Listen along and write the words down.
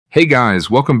Hey guys,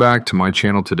 welcome back to my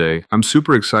channel today. I'm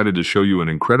super excited to show you an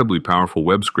incredibly powerful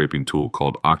web scraping tool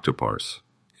called Octoparse.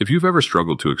 If you've ever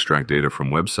struggled to extract data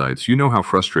from websites, you know how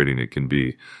frustrating it can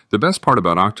be. The best part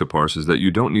about Octoparse is that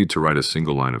you don't need to write a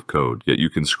single line of code, yet you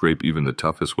can scrape even the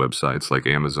toughest websites like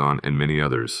Amazon and many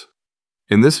others.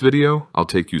 In this video, I'll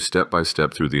take you step by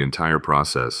step through the entire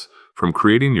process, from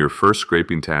creating your first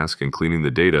scraping task and cleaning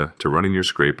the data to running your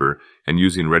scraper and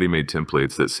using ready-made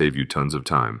templates that save you tons of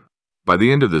time. By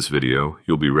the end of this video,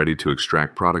 you'll be ready to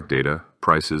extract product data,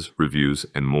 prices, reviews,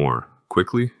 and more,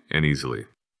 quickly and easily.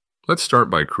 Let's start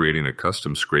by creating a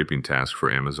custom scraping task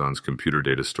for Amazon's computer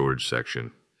data storage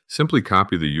section. Simply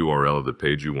copy the URL of the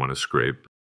page you want to scrape.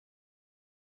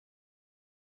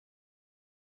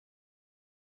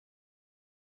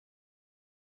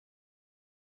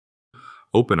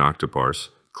 Open Octoparse,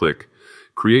 click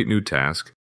Create New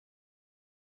Task,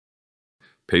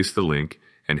 paste the link,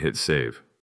 and hit Save.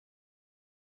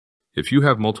 If you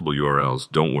have multiple URLs,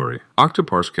 don't worry.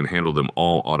 Octoparse can handle them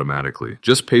all automatically.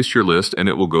 Just paste your list and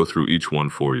it will go through each one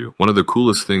for you. One of the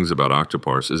coolest things about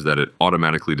Octoparse is that it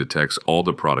automatically detects all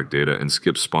the product data and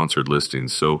skips sponsored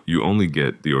listings, so you only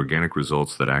get the organic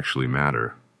results that actually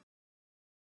matter.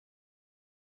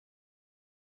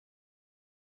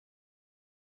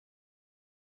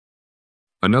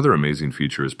 Another amazing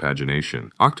feature is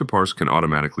pagination. Octoparse can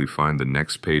automatically find the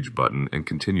next page button and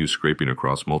continue scraping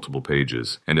across multiple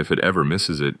pages. And if it ever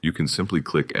misses it, you can simply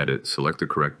click Edit, select the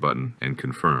correct button, and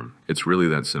confirm. It's really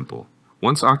that simple.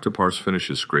 Once Octoparse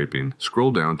finishes scraping, scroll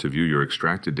down to view your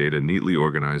extracted data neatly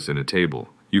organized in a table.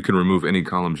 You can remove any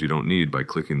columns you don't need by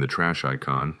clicking the trash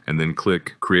icon, and then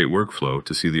click Create Workflow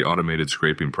to see the automated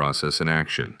scraping process in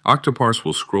action. Octoparse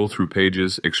will scroll through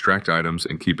pages, extract items,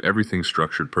 and keep everything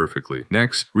structured perfectly.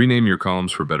 Next, rename your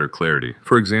columns for better clarity.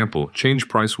 For example, change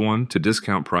Price 1 to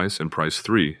Discount Price and Price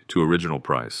 3 to Original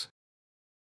Price.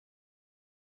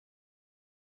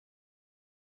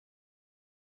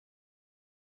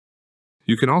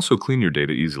 You can also clean your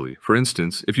data easily. For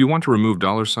instance, if you want to remove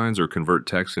dollar signs or convert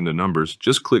text into numbers,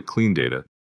 just click Clean Data.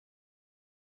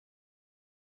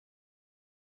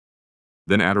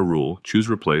 Then add a rule, choose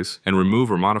Replace, and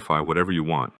remove or modify whatever you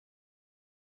want.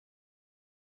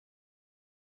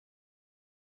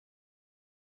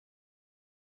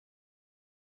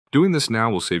 Doing this now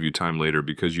will save you time later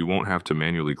because you won't have to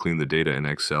manually clean the data in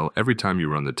Excel every time you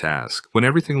run the task. When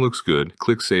everything looks good,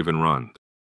 click Save and Run.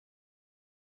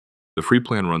 The free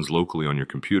plan runs locally on your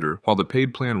computer, while the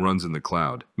paid plan runs in the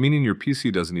cloud, meaning your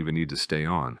PC doesn't even need to stay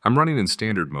on. I'm running in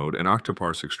standard mode, and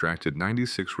Octoparse extracted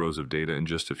 96 rows of data in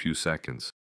just a few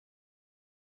seconds.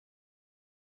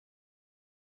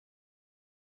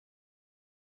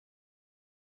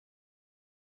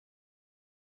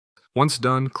 Once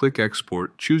done, click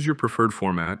Export, choose your preferred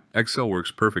format. Excel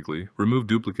works perfectly, remove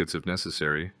duplicates if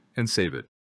necessary, and save it.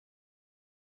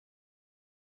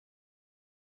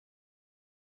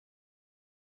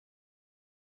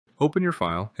 Open your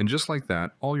file, and just like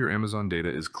that, all your Amazon data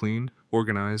is clean,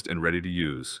 organized, and ready to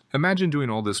use. Imagine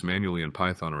doing all this manually in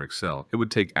Python or Excel. It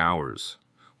would take hours.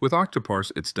 With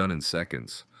Octoparse, it's done in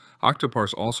seconds.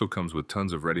 Octoparse also comes with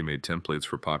tons of ready-made templates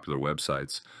for popular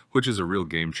websites, which is a real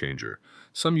game changer.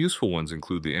 Some useful ones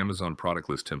include the Amazon product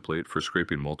list template for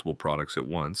scraping multiple products at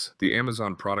once, the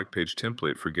Amazon product page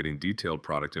template for getting detailed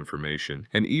product information,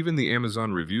 and even the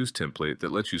Amazon reviews template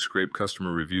that lets you scrape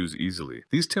customer reviews easily.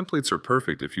 These templates are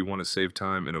perfect if you want to save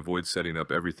time and avoid setting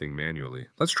up everything manually.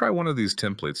 Let's try one of these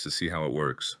templates to see how it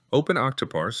works. Open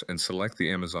Octoparse and select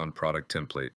the Amazon product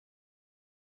template.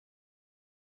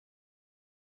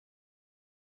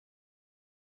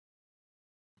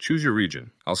 Choose your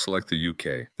region. I'll select the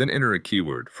UK. Then enter a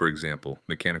keyword, for example,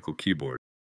 mechanical keyboard.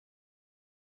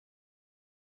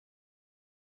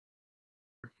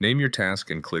 Name your task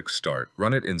and click Start.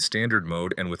 Run it in standard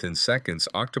mode, and within seconds,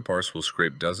 Octoparse will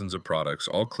scrape dozens of products,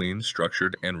 all clean,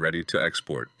 structured, and ready to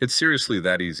export. It's seriously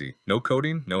that easy. No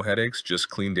coding, no headaches, just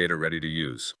clean data ready to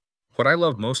use. What I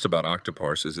love most about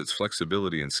Octoparse is its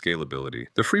flexibility and scalability.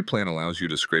 The free plan allows you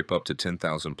to scrape up to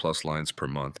 10,000 plus lines per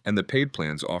month, and the paid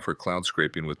plans offer cloud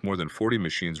scraping with more than 40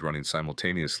 machines running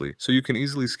simultaneously, so you can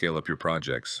easily scale up your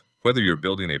projects. Whether you're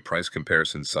building a price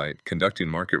comparison site, conducting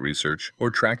market research,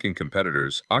 or tracking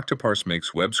competitors, Octoparse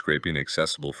makes web scraping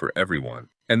accessible for everyone.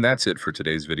 And that's it for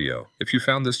today's video. If you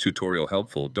found this tutorial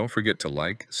helpful, don't forget to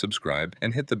like, subscribe,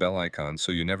 and hit the bell icon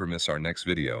so you never miss our next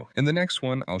video. In the next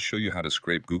one, I'll show you how to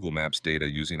scrape Google Maps data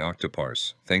using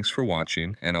Octoparse. Thanks for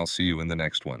watching, and I'll see you in the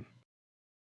next one.